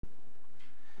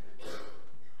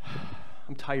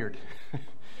I'm tired.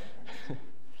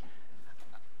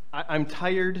 I'm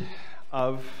tired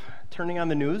of turning on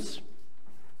the news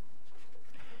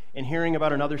and hearing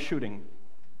about another shooting.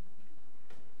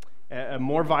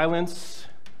 More violence,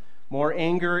 more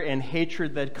anger and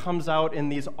hatred that comes out in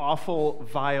these awful,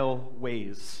 vile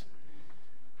ways.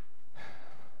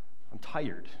 I'm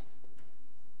tired.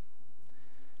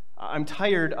 I'm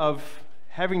tired of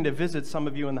having to visit some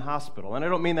of you in the hospital. And I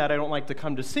don't mean that I don't like to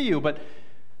come to see you, but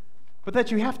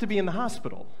that you have to be in the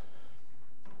hospital.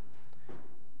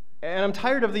 And I'm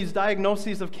tired of these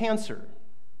diagnoses of cancer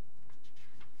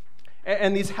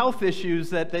and these health issues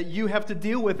that you have to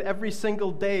deal with every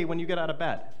single day when you get out of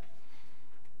bed.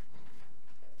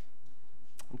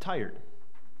 I'm tired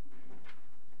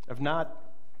of not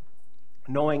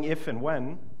knowing if and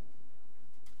when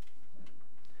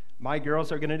my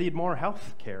girls are going to need more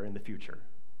health care in the future.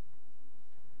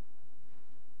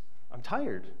 I'm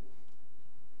tired.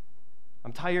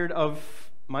 I'm tired of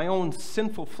my own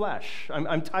sinful flesh.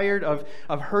 I'm tired of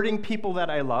hurting people that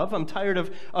I love. I'm tired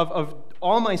of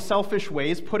all my selfish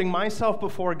ways, putting myself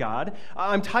before God.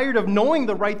 I'm tired of knowing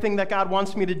the right thing that God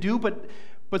wants me to do,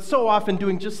 but so often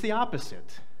doing just the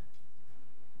opposite.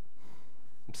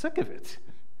 I'm sick of it.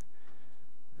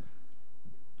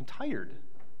 I'm tired.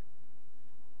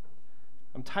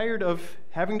 I'm tired of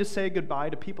having to say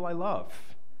goodbye to people I love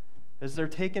as they're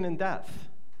taken in death.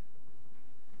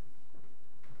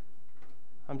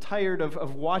 I'm tired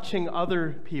of watching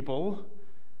other people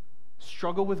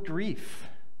struggle with grief.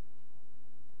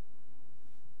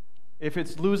 If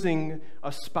it's losing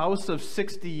a spouse of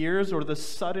 60 years or the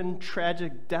sudden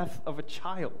tragic death of a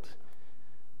child.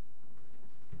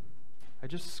 I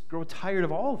just grow tired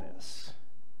of all this.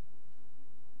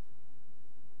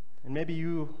 And maybe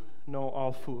you know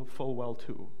all full well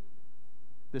too,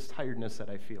 this tiredness that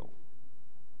I feel.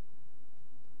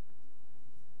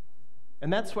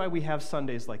 And that's why we have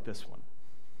Sundays like this one.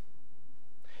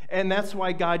 And that's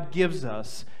why God gives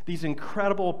us these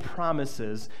incredible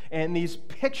promises and these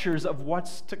pictures of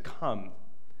what's to come.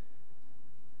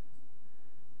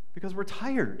 Because we're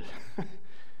tired.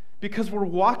 Because we're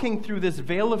walking through this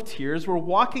vale of tears. We're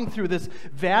walking through this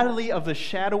valley of the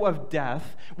shadow of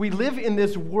death. We live in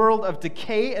this world of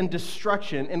decay and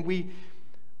destruction, and we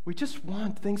just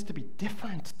want things to be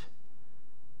different.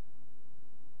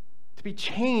 To be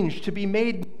changed, to be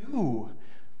made new.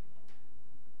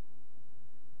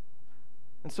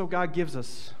 And so God gives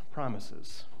us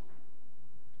promises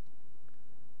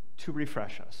to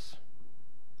refresh us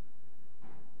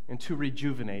and to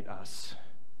rejuvenate us.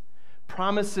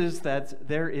 Promises that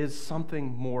there is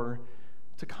something more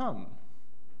to come.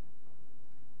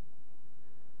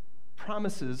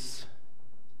 Promises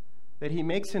that He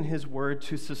makes in His Word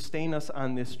to sustain us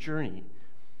on this journey.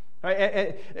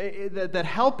 That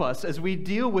help us as we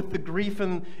deal with the grief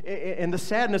and the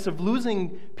sadness of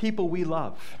losing people we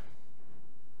love.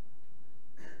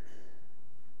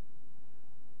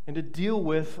 And to deal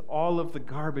with all of the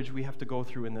garbage we have to go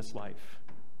through in this life.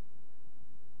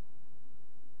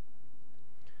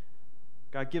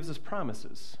 God gives us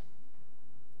promises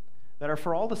that are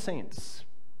for all the saints.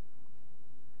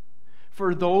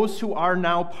 For those who are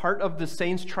now part of the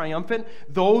saints triumphant,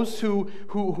 those who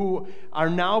are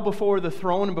now before the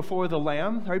throne and before the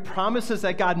Lamb, right? Promises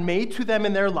that God made to them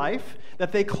in their life,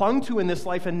 that they clung to in this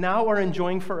life and now are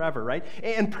enjoying forever, right?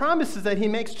 And promises that He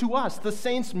makes to us, the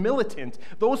saints militant,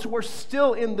 those who are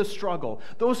still in the struggle,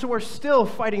 those who are still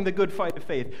fighting the good fight of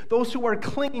faith, those who are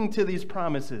clinging to these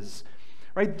promises,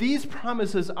 right? These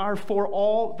promises are for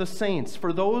all the saints.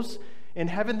 For those in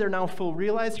heaven, they're now full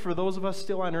realized. For those of us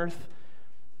still on earth,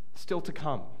 still to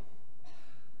come.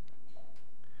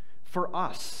 For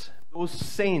us, those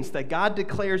saints that God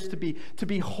declares to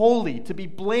be holy, to be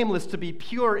blameless, to be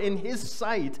pure in His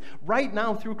sight right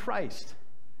now through Christ.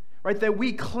 Right? That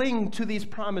we cling to these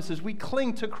promises. We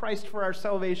cling to Christ for our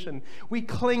salvation. We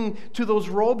cling to those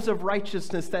robes of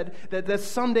righteousness that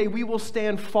someday we will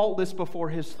stand faultless before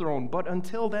His throne. But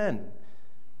until then,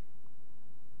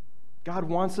 God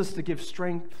wants us to give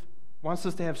strength, wants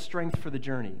us to have strength for the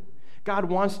journey. God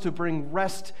wants to bring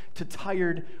rest to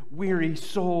tired, weary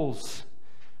souls,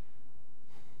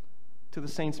 to the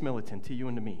saints militant, to you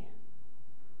and to me.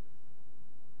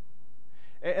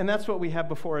 And that's what we have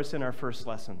before us in our first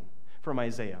lesson from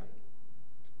Isaiah.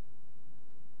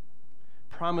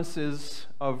 Promises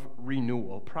of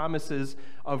renewal, promises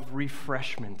of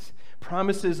refreshment,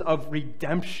 promises of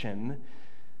redemption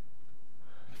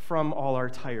from all our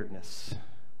tiredness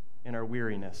and our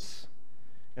weariness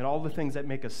and all the things that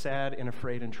make us sad and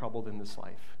afraid and troubled in this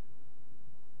life.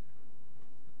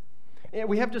 And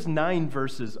we have just 9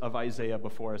 verses of Isaiah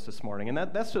before us this morning, and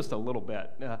that's just a little bit.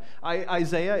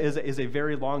 Isaiah is a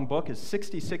very long book. It's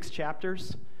 66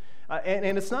 chapters,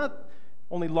 and it's not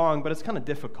only long, but it's kind of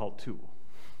difficult too.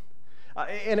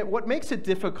 What makes it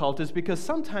difficult is because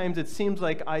sometimes it seems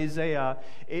like Isaiah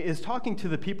is talking to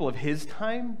the people of his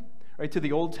time, right, to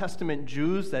the Old Testament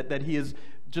Jews that he is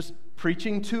just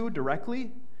preaching to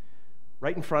directly,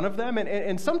 right in front of them.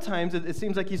 And sometimes it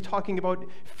seems like he's talking about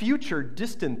future,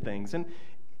 distant things. And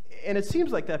it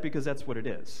seems like that because that's what it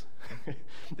is.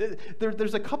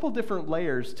 There's a couple different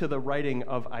layers to the writing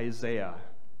of Isaiah.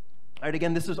 All right,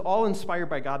 again, this is all inspired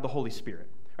by God, the Holy Spirit.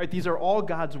 Right, these are all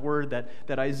God's word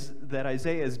that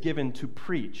Isaiah is given to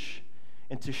preach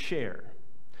and to share.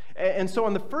 And so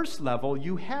on the first level,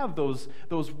 you have those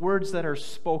words that are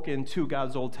spoken to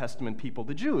God's Old Testament people,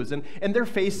 the Jews. And they're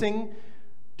facing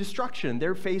destruction.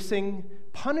 They're facing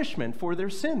punishment for their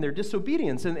sin, their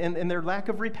disobedience, and their lack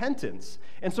of repentance.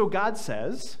 And so God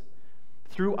says,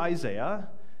 through Isaiah,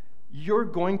 you're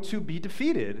going to be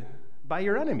defeated by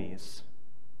your enemies.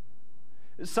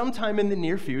 Sometime in the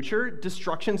near future,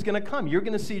 destruction's going to come. You're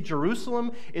going to see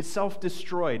Jerusalem itself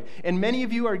destroyed. And many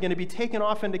of you are going to be taken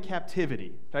off into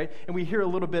captivity, right? And we hear a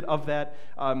little bit of that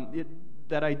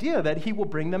idea that he will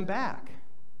bring them back.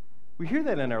 We hear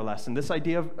that in our lesson, this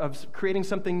idea of creating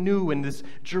something new in this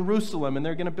Jerusalem, and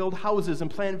they're going to build houses and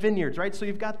plant vineyards, right? So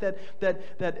you've got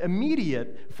that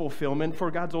immediate fulfillment for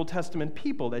God's Old Testament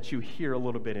people that you hear a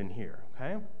little bit in here,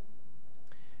 okay?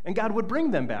 And God would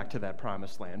bring them back to that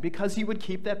promised land because he would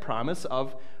keep that promise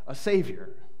of a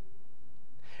Savior.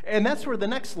 And that's where the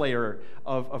next layer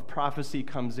of prophecy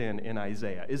comes in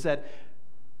Isaiah, is that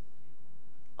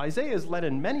Isaiah is led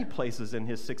in many places in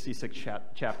his 66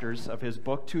 chapters of his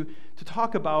book to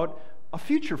talk about a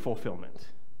future fulfillment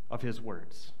of his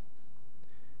words.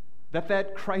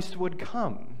 That Christ would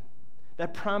come.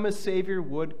 That promised Savior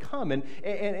would come. And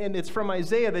it's from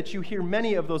Isaiah that you hear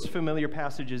many of those familiar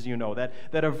passages,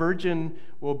 that a virgin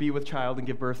will be with child and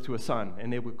give birth to a son,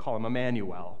 and they would call him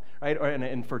Emmanuel, right?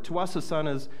 And for to us a son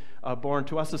is born,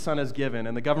 to us a son is given,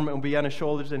 and the government will be on his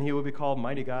shoulders, and he will be called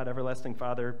Mighty God, Everlasting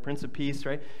Father, Prince of Peace,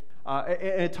 right? And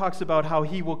it talks about how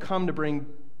he will come to bring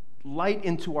light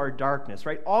into our darkness,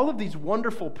 right? All of these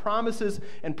wonderful promises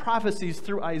and prophecies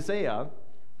through Isaiah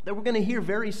that we're going to hear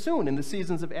very soon in the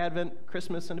seasons of Advent,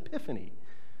 Christmas, and Epiphany.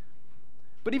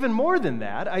 But even more than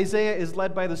that, Isaiah is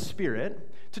led by the Spirit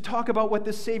to talk about what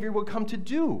this Savior will come to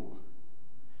do.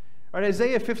 Right,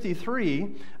 Isaiah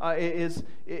 53 is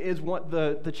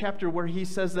the chapter where he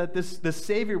says that the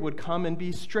Savior would come and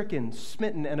be stricken,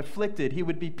 smitten, and afflicted. He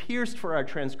would be pierced for our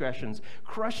transgressions,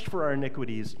 crushed for our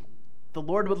iniquities. The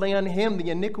Lord would lay on him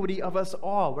the iniquity of us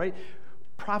all, right?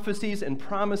 Prophecies and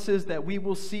promises that we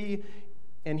will see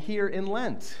and hear in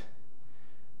Lent.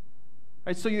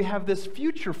 Right, so you have this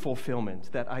future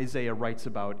fulfillment that Isaiah writes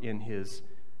about in his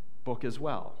book as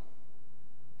well.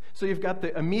 So you've got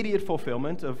the immediate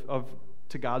fulfillment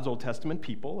to God's Old Testament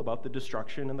people about the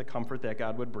destruction and the comfort that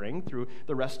God would bring through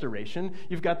the restoration.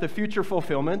 You've got the future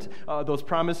fulfillment, those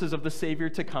promises of the Savior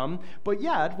to come. But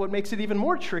yet, what makes it even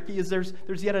more tricky is there's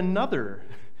yet another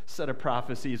set of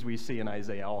prophecies we see in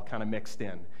Isaiah all kind of mixed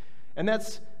in. And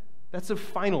that's a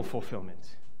final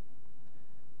fulfillment.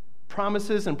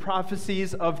 Promises and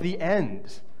prophecies of the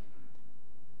end,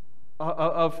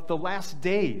 of the last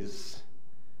days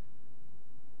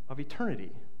of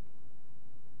eternity.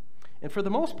 And for the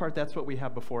most part, that's what we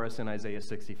have before us in Isaiah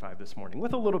 65 this morning,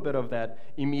 with a little bit of that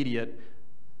immediate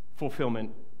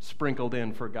fulfillment sprinkled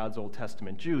in for God's Old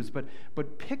Testament Jews, but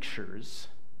pictures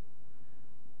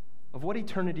of what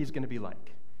eternity is going to be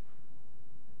like.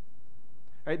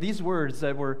 Right, these words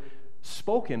that were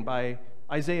spoken by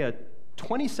Isaiah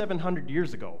 2,700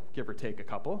 years ago, give or take a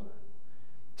couple,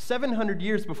 700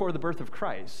 years before the birth of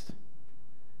Christ,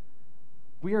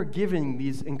 we are giving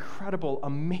these incredible,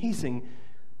 amazing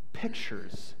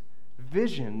pictures,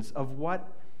 visions of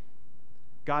what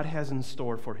God has in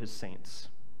store for his saints.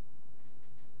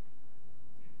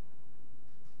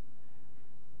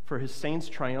 For his saints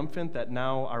triumphant that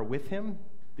now are with him,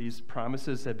 these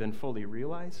promises have been fully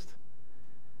realized.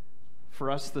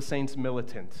 For us, the saints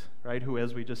militant, right, who,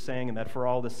 as we just sang, and that for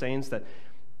all the saints, that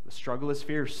the struggle is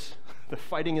fierce, the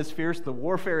fighting is fierce, the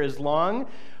warfare is long,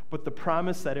 but the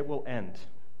promise that it will end.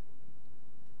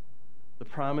 The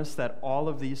promise that all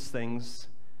of these things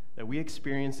that we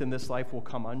experience in this life will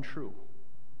come untrue.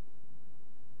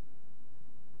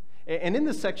 And in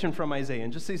this section from Isaiah,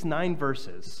 in just these 9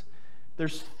 verses,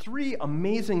 there's 3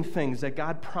 amazing things that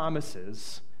God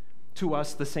promises to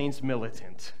us, the saints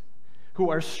militant. who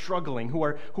are struggling, who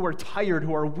are tired,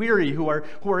 who are weary, who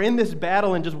are in this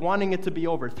battle and just wanting it to be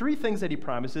over. 3 things that he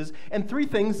promises, and 3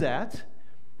 things that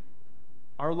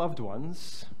our loved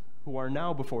ones who are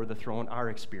now before the throne are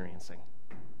experiencing,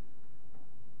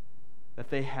 that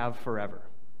they have forever.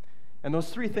 And those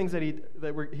 3 things that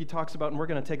he talks about, and we're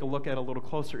going to take a look at a little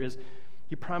closer, is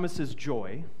he promises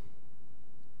joy,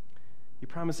 he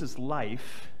promises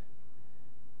life,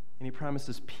 and he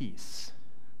promises peace.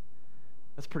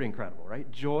 That's pretty incredible, right?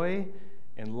 Joy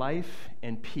and life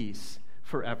and peace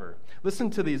forever. Listen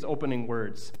to these opening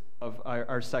words of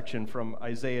our section from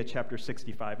Isaiah chapter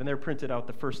 65, and they're printed out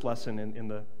the first lesson in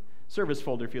the service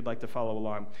folder if you'd like to follow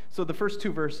along. So the first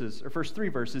 3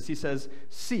 verses, he says,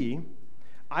 "See,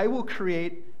 I will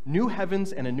create new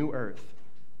heavens and a new earth.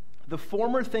 The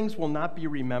former things will not be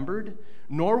remembered,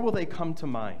 nor will they come to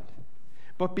mind.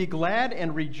 But be glad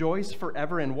and rejoice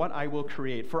forever in what I will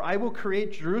create. For I will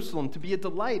create Jerusalem to be a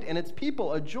delight, and its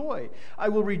people a joy. I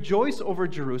will rejoice over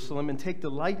Jerusalem and take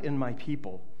delight in my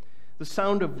people. The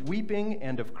sound of weeping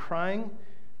and of crying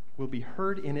will be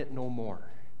heard in it no more."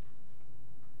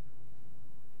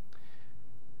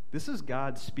 This is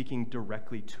God speaking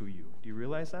directly to you. Do you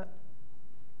realize that?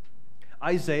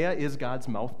 Isaiah is God's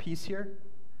mouthpiece here.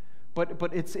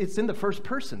 But it's in the first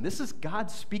person. This is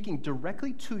God speaking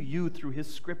directly to you through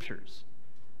his scriptures,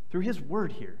 through his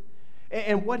word here.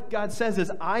 And what God says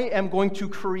is, I am going to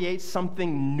create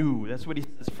something new. That's what he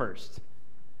says first.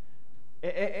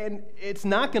 And it's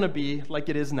not going to be like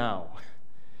it is now.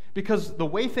 Because the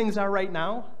way things are right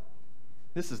now,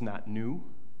 this is not new.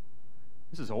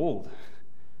 This is old.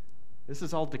 This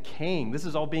is all decaying. This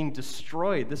is all being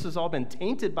destroyed. This has all been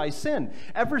tainted by sin.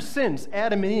 Ever since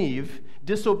Adam and Eve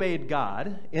disobeyed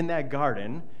God in that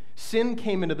garden, sin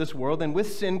came into this world, and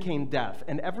with sin came death.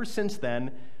 And ever since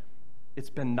then, it's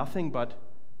been nothing but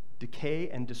decay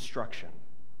and destruction.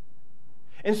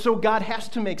 And so God has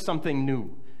to make something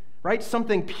new, right?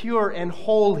 Something pure and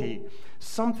holy.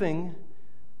 Something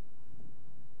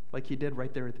like he did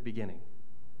right there at the beginning.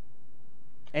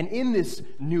 And in this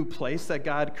new place that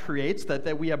God creates,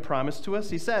 that we have promised to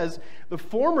us, he says, the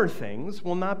former things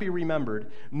will not be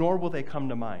remembered, nor will they come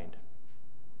to mind.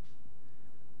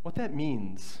 What that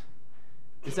means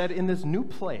is that in this new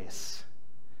place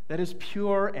that is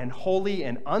pure and holy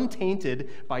and untainted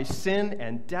by sin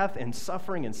and death and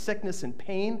suffering and sickness and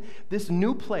pain, this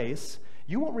new place,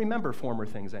 you won't remember former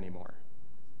things anymore.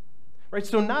 Right?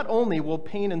 So not only will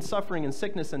pain and suffering and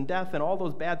sickness and death and all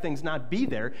those bad things not be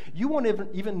there, you won't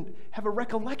even have a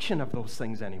recollection of those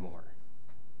things anymore.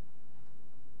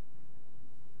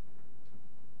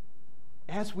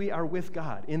 As we are with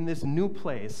God in this new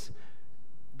place,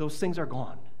 those things are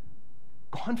gone.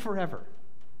 Gone forever.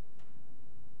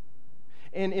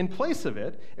 And in place of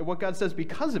it, and what God says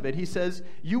because of it, he says,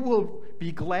 you will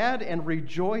be glad and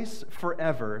rejoice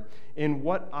forever in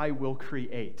what I will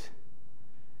create.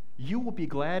 You will be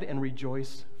glad and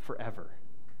rejoice forever.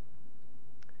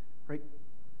 Right?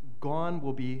 Gone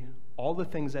will be all the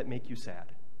things that make you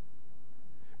sad.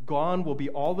 Gone will be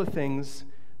all the things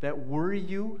that worry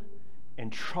you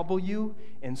and trouble you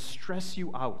and stress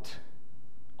you out.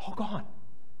 All gone.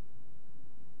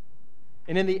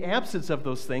 And in the absence of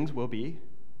those things will be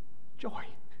joy.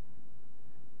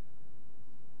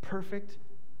 Perfect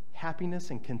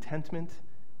happiness and contentment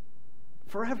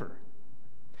forever.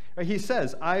 He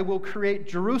says, I will create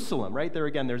Jerusalem. Right there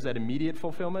again, there's that immediate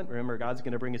fulfillment. Remember, God's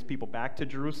going to bring his people back to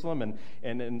Jerusalem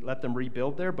and let them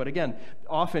rebuild there. But again,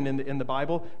 often in the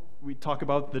Bible, we talk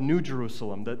about the new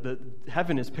Jerusalem. The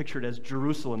heaven is pictured as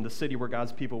Jerusalem, the city where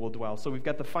God's people will dwell. So we've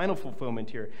got the final fulfillment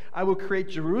here. I will create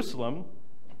Jerusalem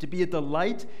to be a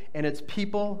delight and its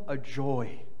people a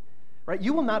joy. Right?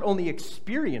 You will not only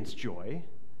experience joy,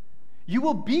 you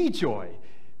will be joy.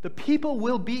 The people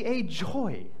will be a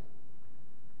joy.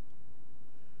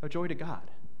 A joy to God.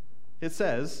 It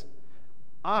says,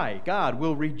 I, God,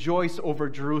 will rejoice over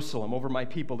Jerusalem, over my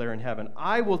people there in heaven.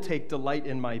 I will take delight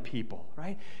in my people,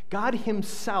 right? God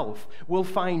himself will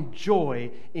find joy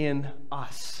in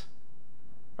us,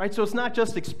 right? So it's not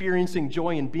just experiencing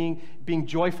joy and being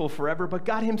joyful forever, but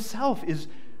God himself is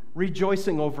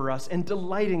rejoicing over us and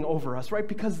delighting over us, right?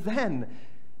 Because then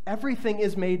everything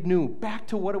is made new, back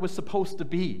to what it was supposed to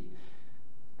be.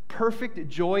 Perfect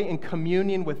joy and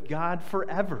communion with God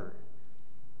forever.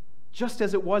 Just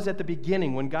as it was at the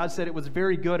beginning when God said it was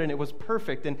very good and it was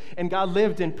perfect, and God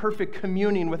lived in perfect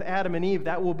communion with Adam and Eve,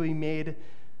 that will be made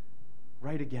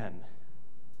right again.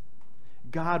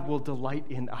 God will delight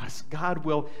in us. God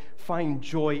will find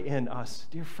joy in us.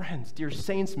 Dear friends, dear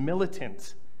saints,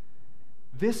 militants,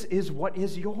 this is what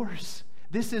is yours.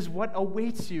 This is what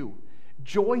awaits you.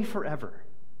 Joy forever.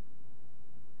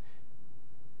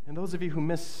 And those of you who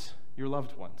miss your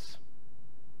loved ones,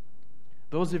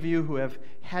 those of you who have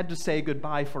had to say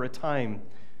goodbye for a time,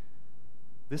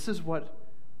 this is what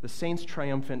the saints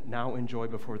triumphant now enjoy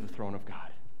before the throne of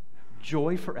God.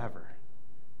 Joy forever.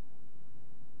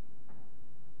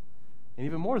 And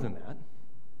even more than that,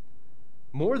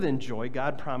 more than joy,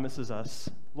 God promises us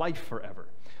life forever.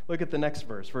 Look at the next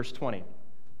verse, verse 20.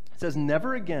 It says,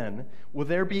 "Never again will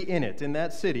there be in it, in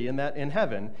that city, in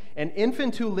heaven, an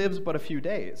infant who lives but a few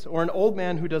days, or an old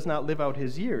man who does not live out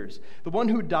his years. The one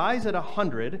who dies at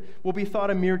 100 will be thought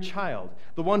a mere child.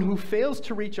 The one who fails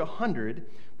to reach 100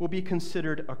 will be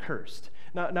considered accursed."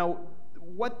 Now,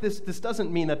 what this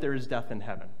doesn't mean that there is death in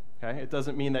heaven. Okay? It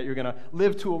doesn't mean that you're going to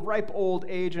live to a ripe old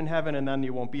age in heaven and then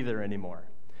you won't be there anymore.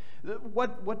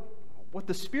 What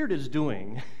the Spirit is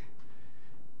doing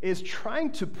is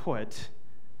trying to put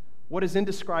what is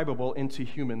indescribable into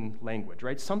human language,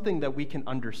 right? Something that we can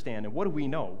understand. And what do we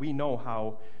know? We know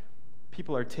how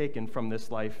people are taken from this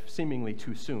life seemingly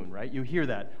too soon, right? You hear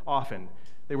that often.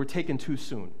 They were taken too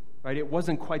soon, right? It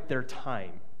wasn't quite their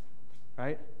time,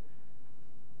 right?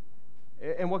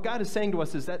 And what God is saying to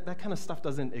us is that kind of stuff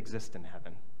doesn't exist in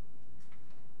heaven.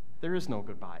 There is no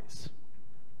goodbyes.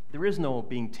 There is no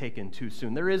being taken too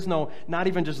soon. There is no not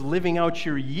even just living out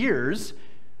your years.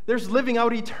 There's living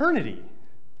out eternity.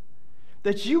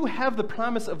 That you have the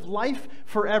promise of life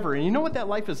forever. And you know what that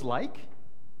life is like?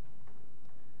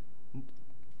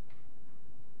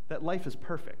 That life is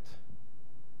perfect.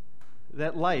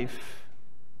 That life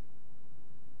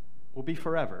will be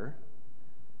forever.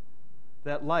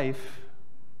 That life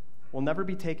will never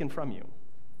be taken from you.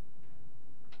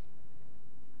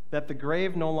 That the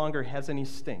grave no longer has any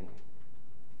sting.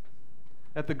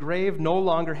 That the grave no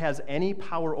longer has any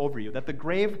power over you. That the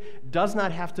grave does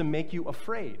not have to make you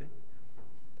afraid.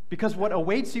 Because what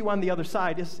awaits you on the other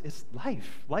side is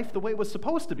life. Life the way it was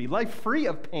supposed to be. Life free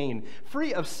of pain,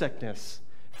 free of sickness,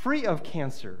 free of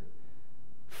cancer,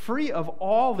 free of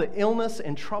all the illness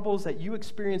and troubles that you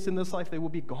experience in this life. They will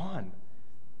be gone.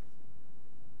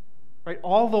 Right?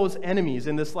 All those enemies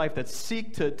in this life that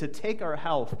seek to take our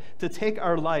health, to take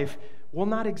our life, will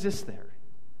not exist there.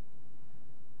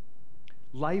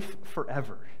 Life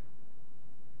forever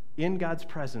in God's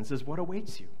presence is what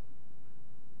awaits you.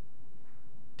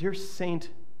 Dear Saint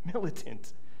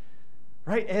Militant,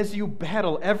 right? As you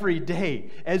battle every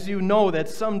day, as you know that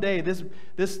someday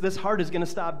this heart is going to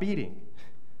stop beating,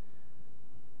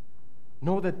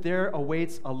 know that there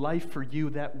awaits a life for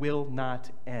you that will not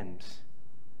end.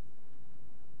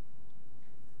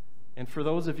 And for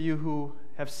those of you who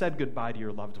have said goodbye to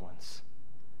your loved ones,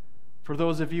 for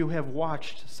those of you who have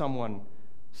watched someone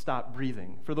stop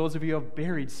breathing, for those of you who have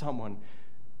buried someone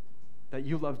that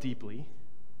you love deeply,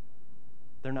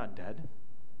 they're not dead,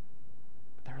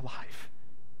 but they're alive.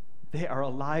 They are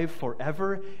alive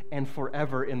forever and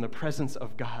forever in the presence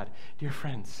of God. Dear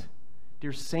friends,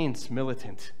 dear saints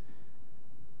militant,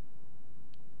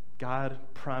 God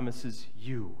promises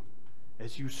you,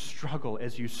 as you struggle,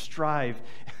 as you strive,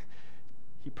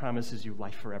 He promises you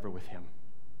life forever with Him.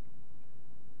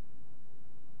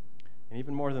 And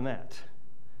even more than that,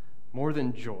 more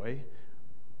than joy,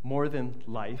 more than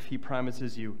life, He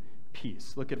promises you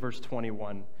peace. Look at verse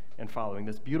 21 and following,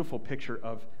 this beautiful picture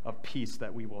of peace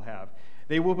that we will have.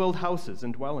 They will build houses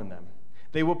and dwell in them.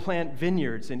 They will plant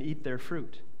vineyards and eat their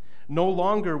fruit. No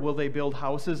longer will they build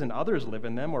houses and others live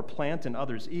in them, or plant and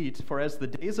others eat, for as the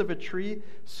days of a tree,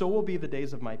 so will be the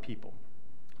days of my people.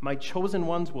 My chosen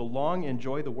ones will long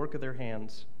enjoy the work of their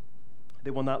hands.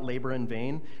 They will not labor in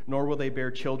vain, nor will they bear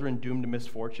children doomed to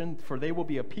misfortune, for they will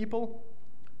be a people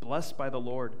blessed by the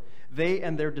Lord, they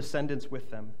and their descendants with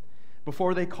them.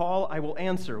 Before they call, I will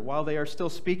answer. While they are still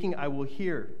speaking, I will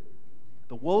hear.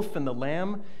 The wolf and the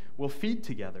lamb will feed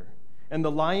together, and the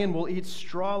lion will eat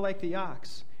straw like the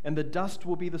ox, and the dust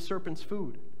will be the serpent's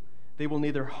food. They will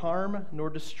neither harm nor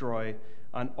destroy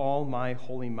on all my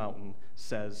holy mountain,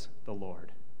 says the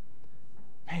Lord.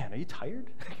 Man, are you tired?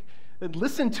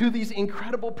 Listen to these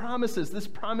incredible promises, this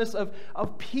promise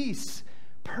of peace,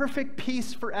 perfect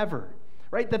peace forever,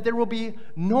 right? That there will be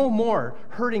no more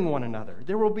hurting one another.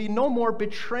 There will be no more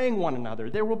betraying one another.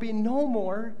 There will be no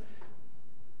more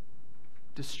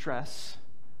distress.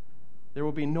 There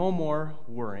will be no more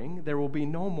worrying. There will be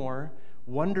no more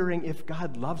wondering if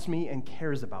God loves me and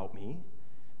cares about me.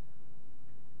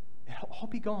 It'll all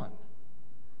be gone.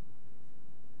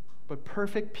 But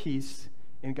perfect peace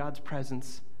in God's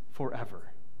presence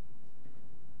forever.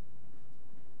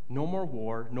 No more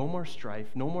war, no more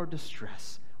strife, no more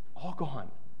distress. All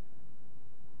gone.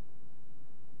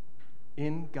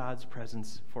 In God's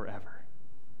presence forever.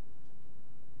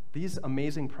 These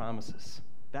amazing promises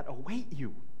that await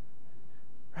you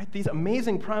Right? These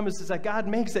amazing promises that God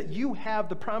makes, that you have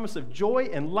the promise of joy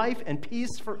and life and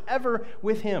peace forever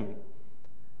with him.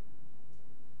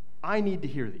 I need to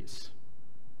hear these.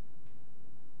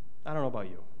 I don't know about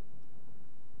you.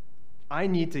 I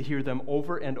need to hear them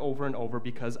over and over and over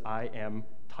because I am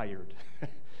tired.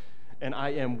 And I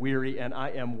am weary and I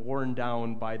am worn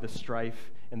down by the strife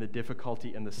and the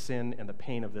difficulty and the sin and the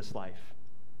pain of this life.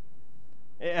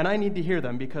 And I need to hear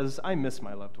them because I miss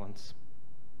my loved ones.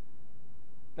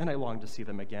 And I long to see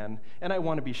them again. And I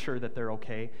want to be sure that they're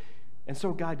okay. And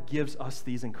so God gives us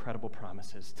these incredible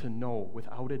promises to know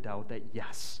without a doubt that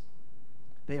yes,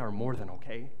 they are more than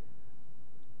okay.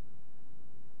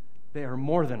 They are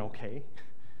more than okay.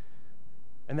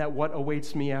 And that what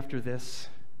awaits me after this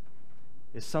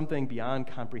is something beyond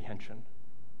comprehension.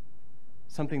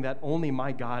 Something that only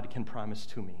my God can promise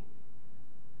to me.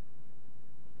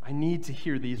 I need to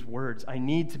hear these words. I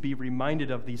need to be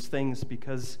reminded of these things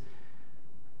because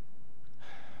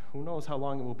who knows how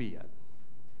long it will be yet.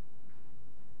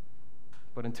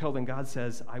 But until then, God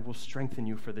says, I will strengthen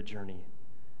you for the journey.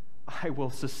 I will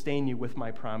sustain you with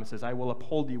my promises. I will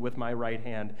uphold you with my right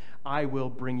hand. I will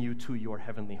bring you to your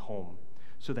heavenly home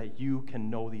so that you can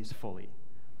know these fully.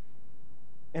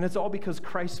 And it's all because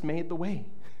Christ made the way.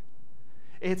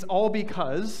 It's all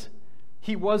because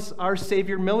he was our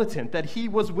Savior militant, that he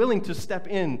was willing to step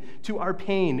in to our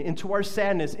pain, into our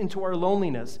sadness, into our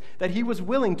loneliness, that he was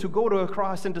willing to go to a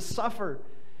cross and to suffer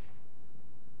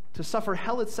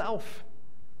hell itself,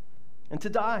 and to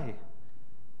die,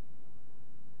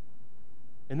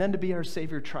 and then to be our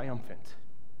Savior triumphant.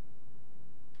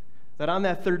 That on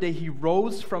that third day he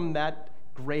rose from that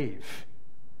grave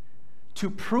to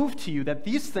prove to you that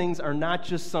these things are not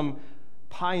just some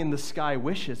pie-in-the-sky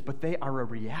wishes, but they are a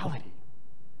reality.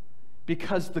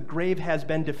 Because the grave has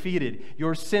been defeated,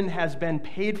 your sin has been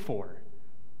paid for.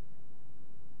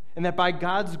 And that by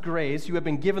God's grace, you have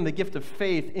been given the gift of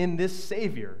faith in this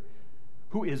Savior,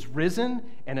 who is risen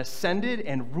and ascended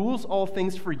and rules all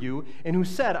things for you, and who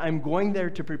said, I'm going there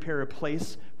to prepare a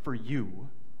place for you,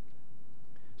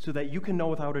 so that you can know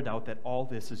without a doubt that all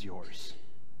this is yours,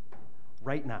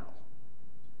 right now.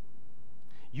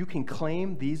 You can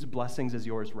claim these blessings as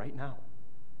yours right now.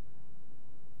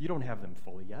 You don't have them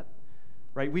fully yet,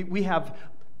 right? We have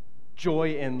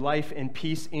joy and life and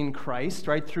peace in Christ,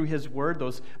 right, through his word,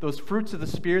 those fruits of the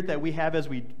Spirit that we have as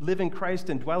we live in Christ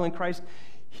and dwell in Christ.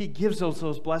 He gives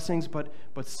those blessings, but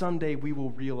someday we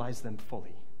will realize them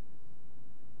fully.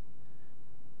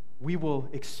 We will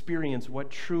experience what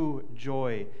true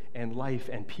joy and life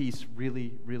and peace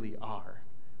really, really are.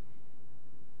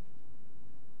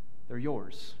 They're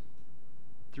yours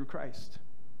through Christ.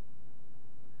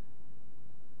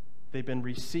 They've been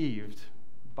received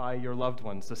by your loved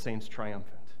ones, the saints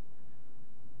triumphant.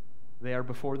 They are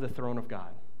before the throne of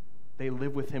God. They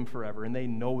live with him forever, and they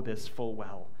know this full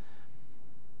well.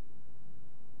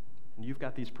 And you've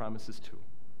got these promises too.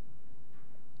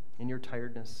 In your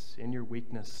tiredness, in your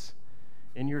weakness,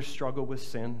 in your struggle with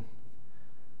sin,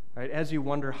 right? As you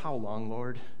wonder, how long,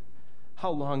 Lord?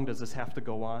 How long does this have to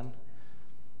go on?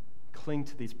 Cling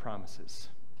to these promises.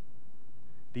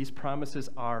 These promises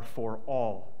are for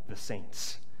all the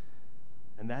saints,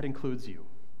 and that includes you.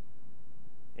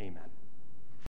 Amen.